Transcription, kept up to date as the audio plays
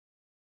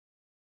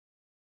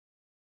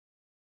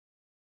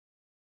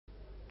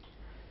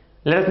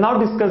Let us now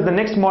discuss the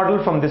next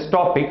model from this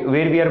topic,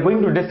 where we are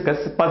going to discuss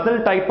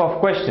puzzle type of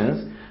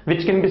questions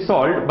which can be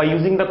solved by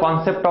using the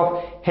concept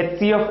of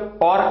HCF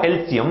or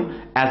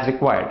LCM as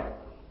required.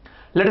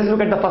 Let us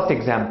look at the first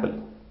example.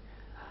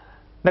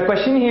 The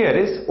question here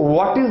is,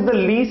 what is the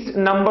least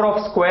number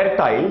of square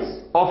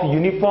tiles of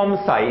uniform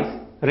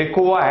size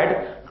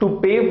required to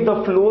pave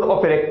the floor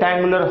of a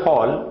rectangular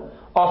hall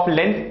of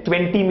length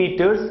 20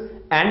 meters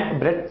and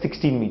breadth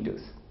 16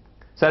 meters?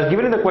 So as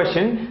given in the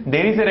question,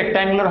 there is a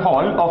rectangular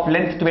hall of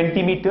length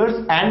 20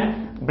 meters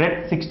and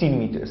breadth 16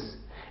 meters.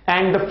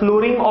 And the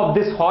flooring of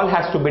this hall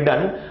has to be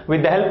done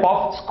with the help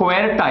of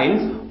square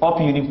tiles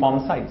of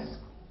uniform size.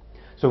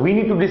 So we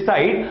need to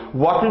decide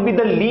what will be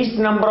the least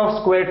number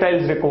of square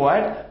tiles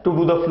required to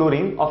do the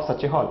flooring of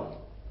such a hall.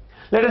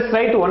 Let us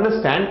try to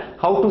understand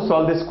how to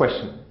solve this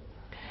question.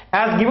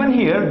 As given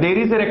here, there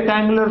is a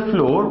rectangular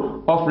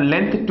floor of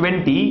length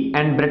 20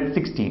 and breadth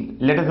 16.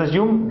 Let us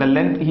assume the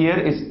length here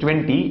is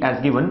 20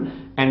 as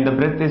given and the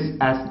breadth is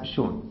as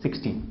shown,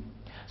 16.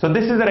 So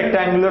this is a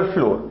rectangular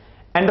floor,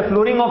 and the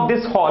flooring of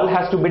this hall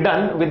has to be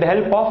done with the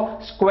help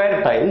of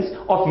square tiles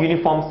of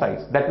uniform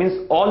size. That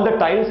means all the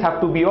tiles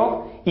have to be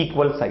of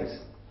equal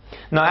size.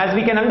 Now as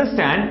we can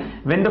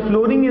understand, when the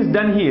flooring is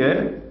done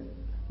here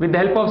with the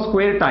help of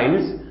square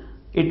tiles,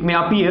 it may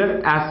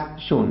appear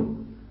as shown.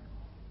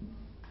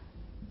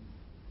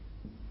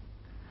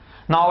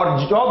 Now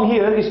our job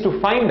here is to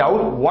find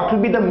out what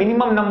will be the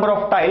minimum number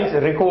of tiles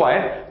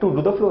required to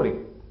do the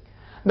flooring.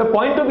 The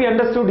point to be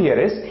understood here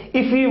is,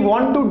 if we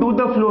want to do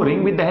the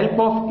flooring with the help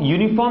of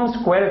uniform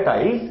square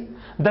tiles,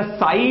 the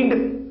side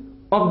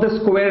of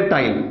the square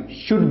tile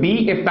should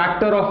be a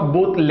factor of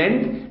both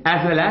length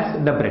as well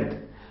as the breadth.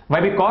 Why?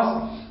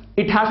 Because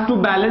it has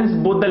to balance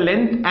both the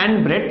length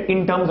and breadth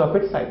in terms of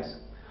its size.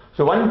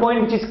 So one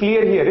point which is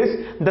clear here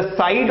is, the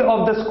side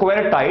of the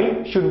square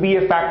tile should be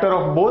a factor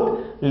of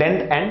both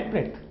length and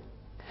breadth.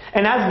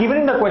 And as given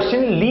in the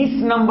question,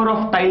 least number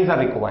of tiles are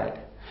required.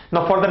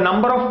 Now for the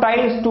number of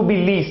tiles to be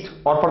least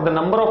or for the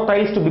number of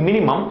tiles to be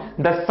minimum,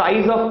 the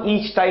size of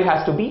each tile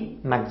has to be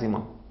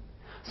maximum.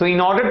 So in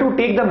order to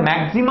take the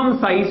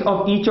maximum size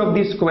of each of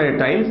these square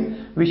tiles,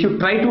 we should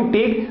try to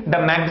take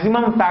the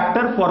maximum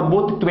factor for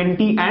both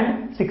 20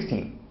 and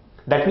 16.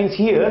 That means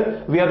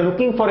here we are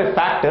looking for a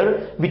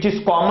factor which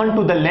is common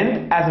to the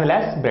length as well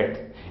as breadth,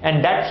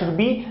 and that should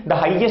be the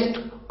highest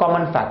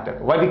common factor.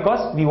 Why?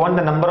 Because we want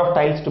the number of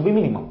tiles to be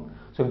minimum.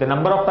 So if the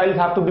number of tiles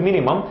have to be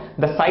minimum,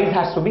 the size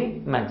has to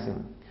be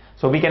maximum.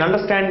 So we can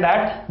understand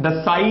that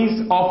the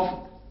size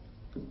of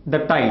the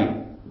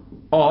tile,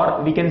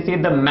 or we can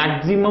say the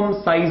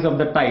maximum size of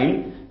the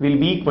tile, will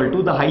be equal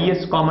to the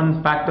highest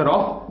common factor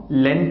of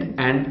length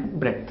and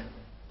breadth.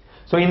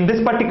 So in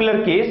this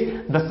particular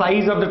case, the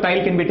size of the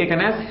tile can be taken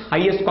as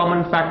highest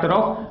common factor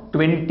of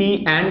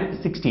 20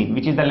 and 16,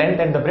 which is the length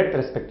and the breadth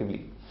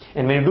respectively.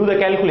 And when you do the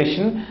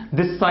calculation,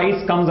 this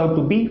size comes out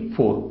to be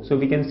 4. So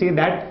we can say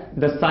that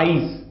the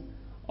size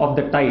of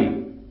the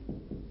tile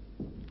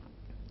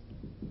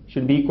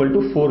should be equal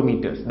to 4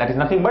 meters. That is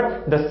nothing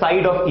but the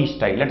side of each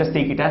tile. Let us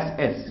take it as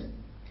S.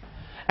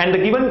 And the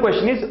given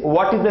question is,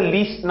 what is the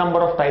least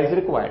number of tiles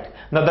required?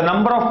 Now the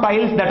number of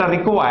tiles that are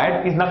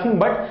required is nothing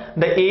but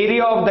the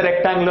area of the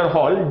rectangular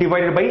hall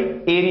divided by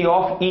area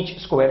of each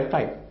square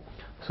tile.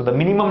 So the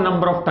minimum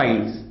number of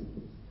tiles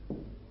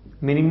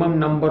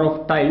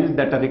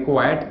that are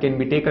required can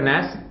be taken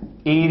as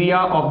area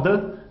of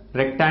the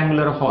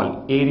rectangular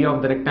hall,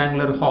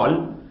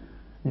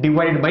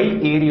 divided by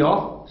area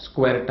of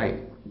square tile,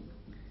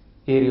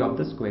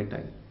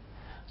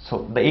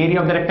 So the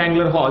area of the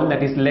rectangular hall,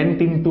 that is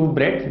length into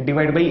breadth,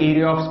 divided by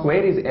area of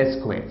square, is S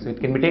square. So it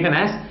can be taken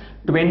as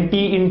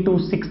 20 into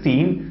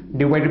 16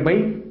 divided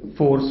by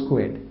 4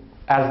 squared,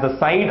 as the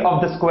side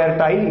of the square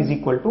tile is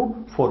equal to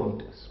 4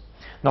 meters.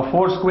 Now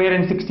 4 square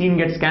and 16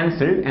 gets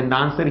cancelled, and the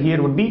answer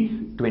here would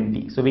be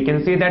 20. So we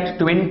can say that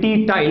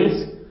 20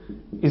 tiles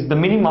is the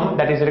minimum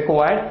that is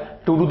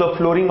required to do the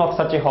flooring of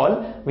such a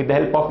hall with the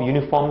help of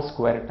uniform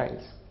square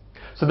tiles.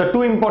 So the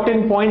two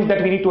important points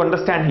that we need to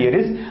understand here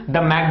is,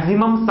 the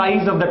maximum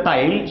size of the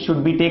tile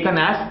should be taken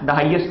as the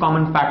highest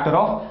common factor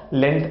of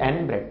length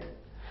and breadth.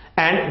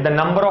 And the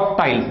number of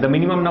tiles, the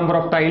minimum number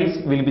of tiles,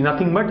 will be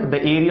nothing but the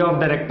area of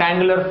the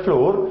rectangular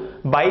floor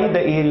by the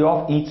area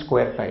of each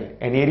square tile.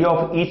 And area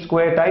of each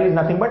square tile is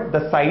nothing but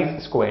the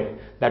size squared.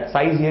 That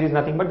size here is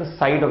nothing but the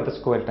side of the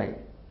square tile.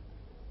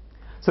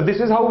 So this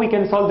is how we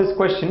can solve this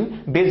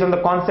question based on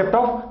the concept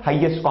of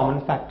highest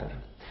common factor.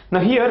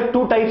 Now here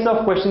two types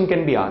of question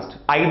can be asked.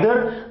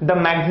 Either the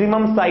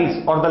maximum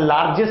size or the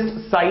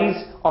largest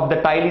size of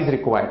the tile is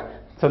required.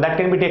 So that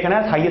can be taken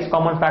as highest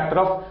common factor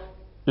of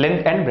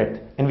length and breadth,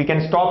 and we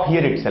can stop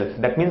here itself.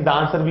 That means the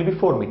answer will be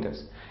 4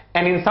 meters.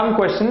 And in some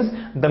questions,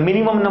 the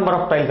minimum number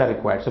of tiles are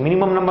required. So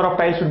minimum number of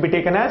tiles should be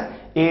taken as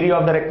area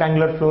of the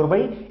rectangular floor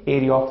by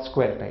area of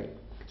square tile.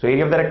 So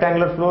area of the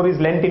rectangular floor is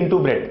length into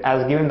breadth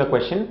as given in the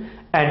question,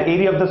 and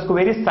area of the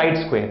square is side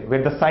square,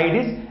 where the side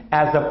is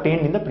as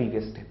obtained in the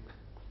previous step.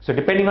 So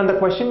depending on the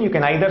question, you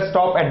can either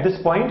stop at this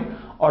point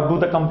or do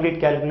the complete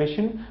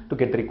calculation to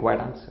get the required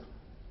answer.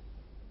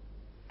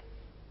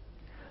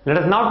 Let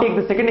us now take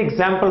the second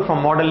example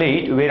from Model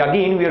 8, where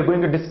again we are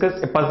going to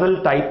discuss a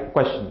puzzle type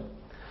question.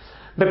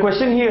 The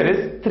question here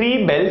is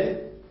 3 bells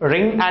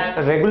ring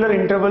at regular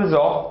intervals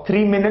of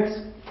 3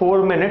 minutes,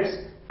 4 minutes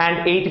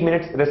and 8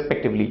 minutes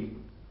respectively.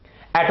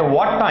 At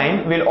what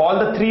time will all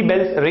the 3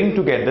 bells ring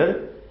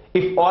together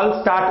if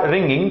all start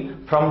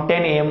ringing from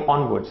 10 am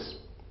onwards?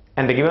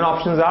 And the given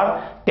options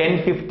are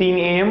 10:15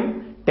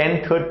 am,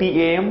 10:30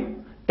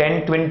 am,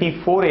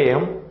 10:24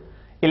 am,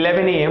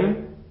 11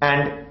 am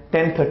and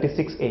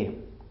 10:36 am.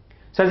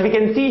 So as we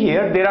can see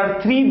here, there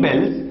are 3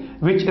 bells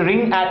which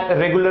ring at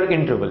regular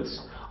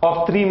intervals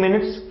of 3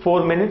 minutes,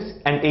 4 minutes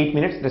and 8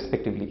 minutes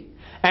respectively.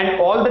 And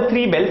all the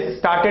 3 bells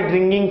started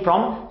ringing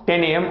from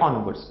 10 am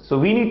onwards. So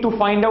we need to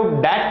find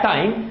out that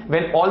time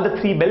when all the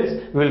 3 bells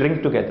will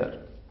ring together.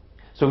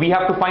 So we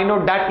have to find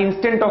out that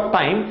instant of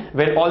time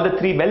when all the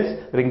 3 bells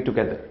ring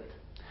together.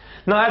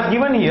 Now as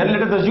given here,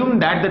 let us assume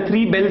that the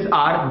 3 bells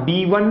are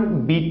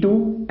B1,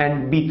 B2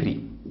 and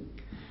B3.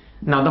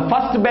 Now the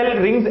first bell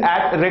rings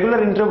at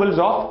regular intervals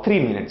of 3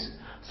 minutes.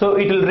 So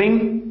it will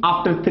ring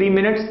after 3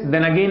 minutes,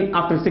 then again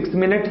after 6th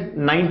minute,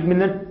 9th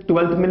minute,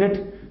 12th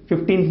minute,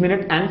 15th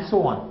minute and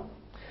so on.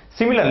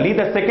 Similarly,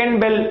 the second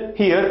bell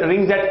here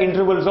rings at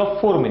intervals of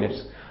 4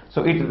 minutes.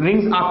 So it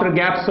rings after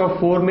gaps of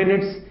 4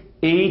 minutes,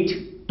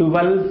 8,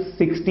 12,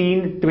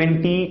 16,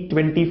 20,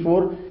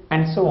 24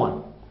 and so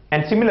on.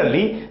 And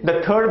similarly,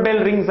 the third bell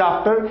rings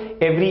after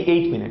every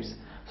 8 minutes.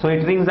 So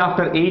it rings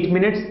after 8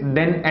 minutes,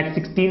 then at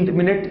 16th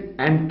minute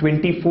and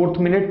 24th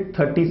minute,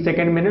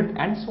 32nd minute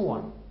and so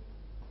on.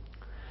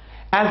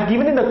 As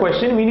given in the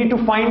question, we need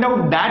to find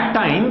out that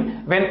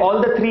time when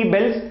all the 3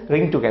 bells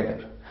ring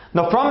together.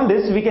 Now from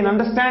this we can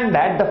understand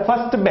that the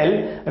first bell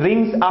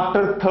rings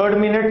after 3rd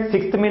minute,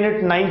 6th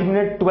minute, 9th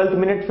minute, 12th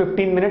minute,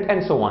 15th minute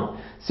and so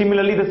on.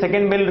 Similarly, the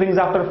second bell rings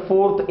after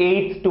 4th,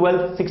 8th,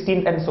 12th,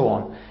 16th and so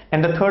on.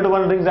 And the third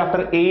one rings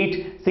after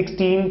 8,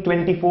 16,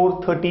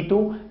 24,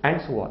 32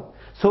 and so on.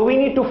 So we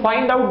need to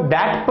find out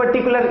that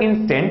particular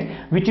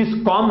instant which is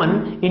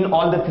common in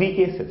all the 3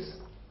 cases.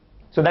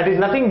 So that is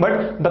nothing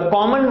but the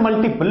common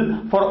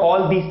multiple for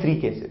all these 3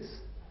 cases.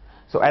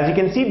 So as you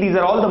can see, these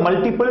are all the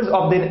multiples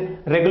of the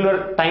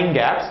regular time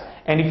gaps,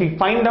 and if we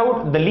find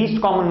out the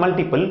least common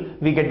multiple,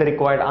 we get the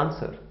required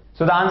answer.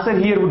 So the answer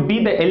here would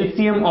be the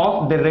LCM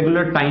of the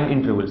regular time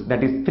intervals,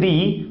 that is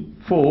 3,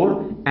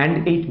 4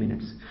 and 8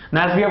 minutes.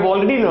 Now as we have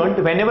already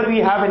learned, whenever we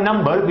have a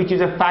number which is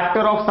a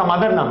factor of some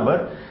other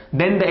number,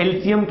 then the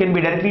LCM can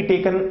be directly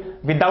taken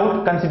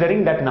without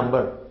considering that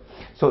number.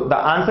 So the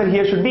answer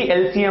here should be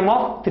LCM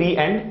of 3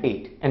 and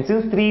 8. And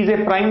since 3 is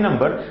a prime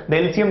number, the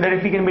LCM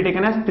directly can be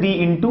taken as 3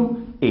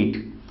 into 8.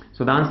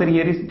 So the answer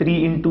here is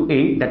 3 into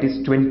 8, that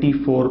is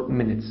 24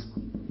 minutes.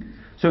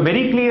 So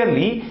very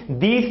clearly,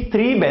 these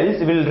 3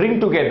 bells will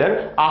ring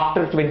together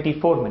after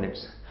 24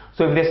 minutes.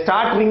 So if they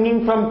start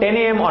ringing from 10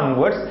 am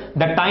onwards,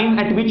 the time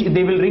at which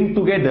they will ring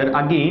together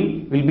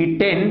again will be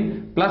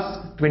 10 plus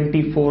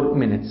 24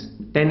 minutes.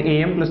 10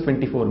 am plus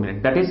 24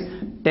 minutes, that is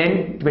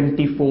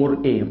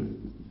 10:24 am.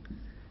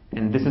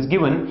 And this is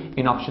given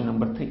in option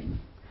number 3.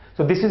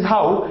 So this is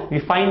how we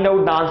find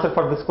out the answer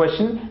for this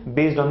question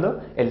based on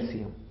the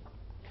LCM.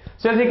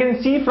 So as you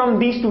can see from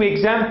these 2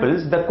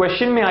 examples, the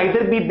question may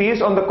either be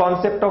based on the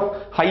concept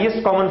of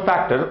highest common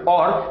factor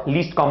or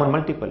least common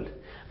multiple.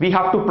 We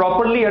have to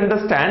properly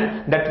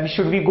understand that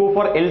should we go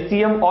for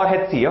LCM or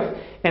HCF,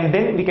 and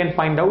then we can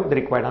find out the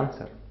required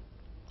answer.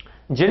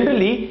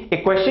 Generally,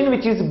 a question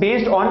which is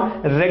based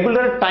on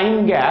regular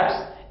time gaps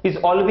is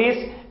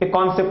always a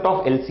concept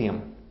of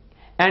LCM.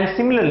 And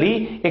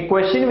similarly, a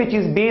question which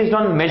is based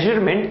on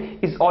measurement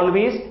is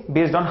always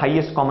based on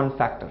highest common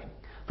factor.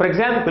 For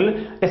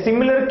example, a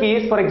similar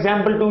case, for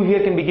example 2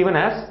 here can be given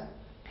as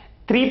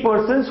 3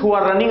 persons who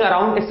are running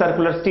around a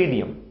circular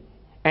stadium,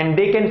 and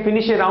they can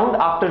finish a round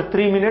after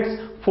 3 minutes,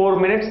 4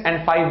 minutes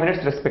and 5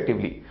 minutes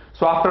respectively.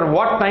 So after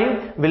what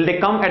time will they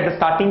come at the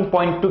starting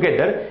point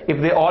together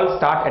if they all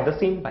start at the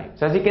same time?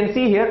 So as you can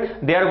see here,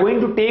 they are going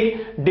to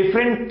take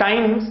different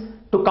times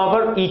to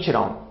cover each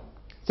round.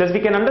 So as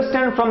we can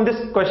understand from this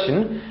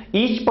question,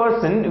 each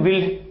person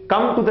will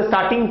come to the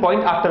starting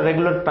point after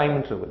regular time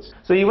intervals.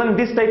 So even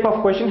this type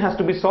of question has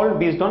to be solved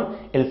based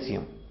on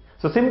LCM.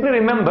 So simply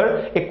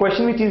remember, a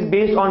question which is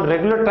based on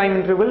regular time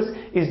intervals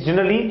is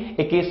generally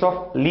a case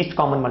of least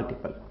common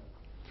multiple.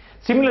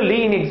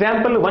 Similarly, in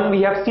example 1,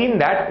 we have seen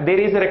that there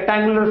is a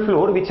rectangular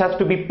floor which has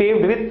to be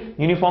paved with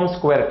uniform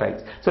square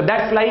tiles. So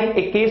that's like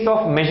a case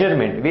of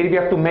measurement where we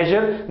have to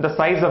measure the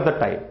size of the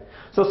tile.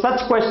 So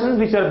such questions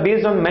which are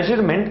based on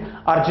measurement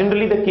are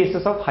generally the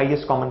cases of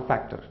highest common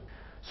factor.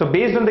 So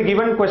based on the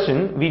given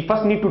question, we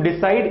first need to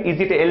decide is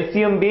it a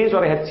LCM based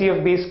or a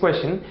HCF based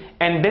question,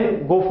 and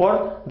then go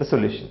for the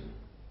solution.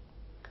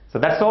 So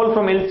that's all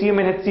from LCM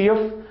and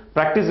HCF.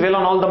 Practice well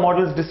on all the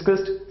models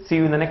discussed. See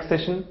you in the next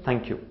session.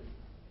 Thank you.